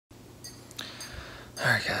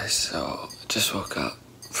Alright guys, so just woke up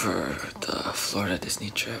for the Florida Disney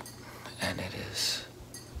trip and it is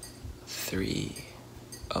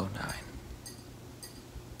 3:09.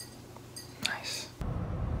 Nice.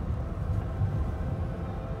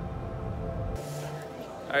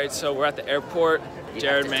 Alright, so we're at the airport.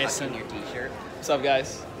 Jared Mason. What's up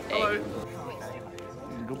guys? Hey.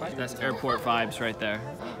 That's airport vibes right there.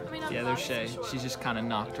 Yeah, there's Shay. She's just kind of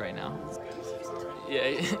knocked right now. Yeah,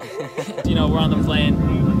 you know, we're on the plane.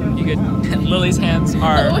 You could, Lily's hands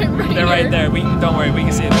are, they're right there. Don't worry, we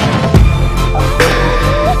can see it.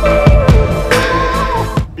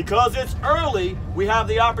 Because it's early, we have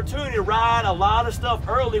the opportunity to ride a lot of stuff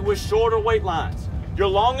early with shorter wait lines. Your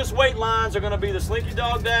longest wait lines are going to be the Slinky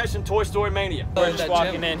Dog Dash and Toy Story Mania. We're just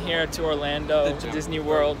walking in here to Orlando, to Disney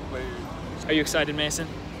World. Are you excited, Mason?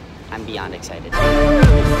 I'm beyond excited.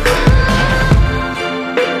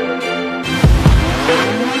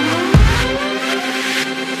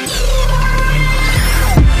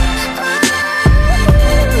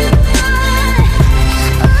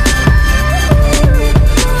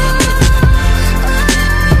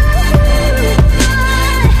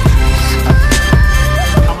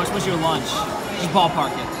 How much was your lunch? Just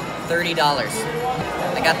ballpark it. $30.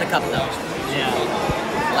 I got the cup though. Yeah.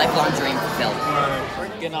 Lifelong dream fulfilled. We're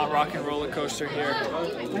getting on rock and roller coaster here.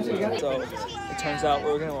 So it turns out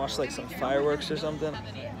we're gonna watch like some fireworks or something.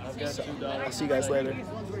 So, I'll see you guys later.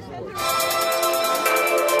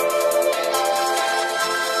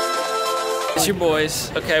 It's your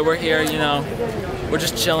boys. Okay, we're here, you know. We're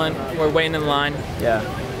just chilling. We're waiting in line. Yeah.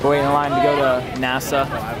 We're waiting in line to go to NASA.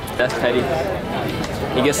 That's petty.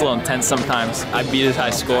 He gets a little intense sometimes. I beat his high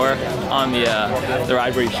score on the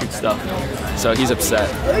ride where you shoot stuff. So he's upset.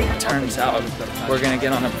 Turns out we're gonna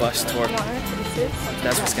get on a bus tour.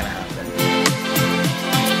 That's what's gonna happen.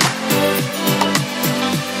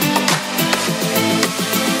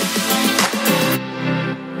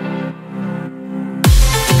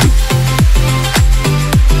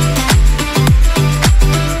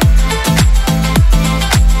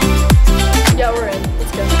 Yeah, we're in.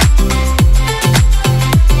 Let's go.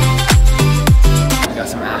 Got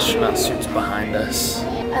some astronaut suits behind us.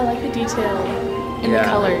 I like the detail and the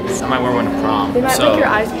colors. I might wear one to prom. They might so make your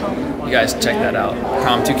eyes pop. You guys check that out.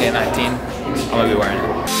 Prom 2K19. I'm gonna be wearing it.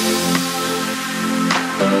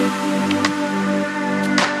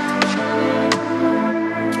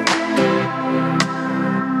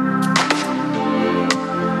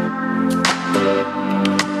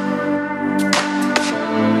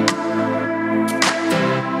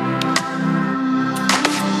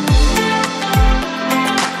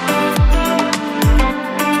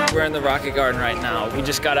 We're in the Rocket Garden right now. We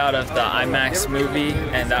just got out of the IMAX movie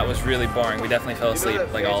and that was really boring. We definitely fell asleep,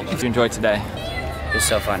 like all of us. Did you enjoy today? It was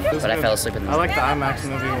so fun, but I fell asleep in the I like the IMAX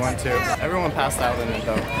movie one too. Everyone passed out in it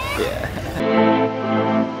though. Yeah.